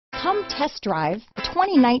Come test drive the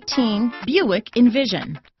 2019 Buick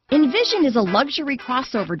Envision. Envision is a luxury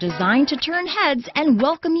crossover designed to turn heads and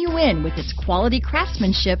welcome you in with its quality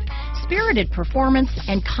craftsmanship, spirited performance,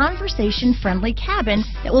 and conversation-friendly cabin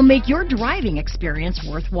that will make your driving experience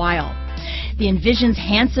worthwhile. The Envision's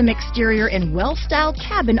handsome exterior and well-styled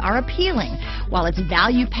cabin are appealing, while its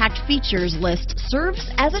value-packed features list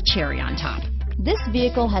serves as a cherry on top. This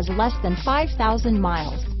vehicle has less than 5,000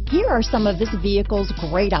 miles. Here are some of this vehicle's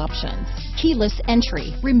great options: keyless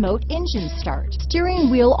entry, remote engine start,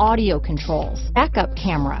 steering wheel audio controls, backup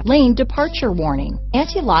camera, lane departure warning,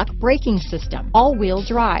 anti-lock braking system, all-wheel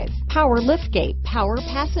drive, power liftgate, power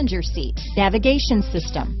passenger seat, navigation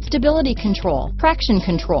system, stability control, traction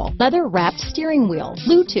control, leather-wrapped steering wheel,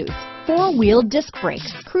 Bluetooth, four-wheel disc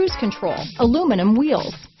brakes, cruise control, aluminum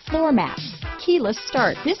wheels, floor mats, keyless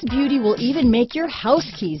start. This beauty will even make your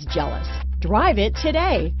house keys jealous. Drive it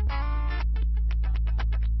today.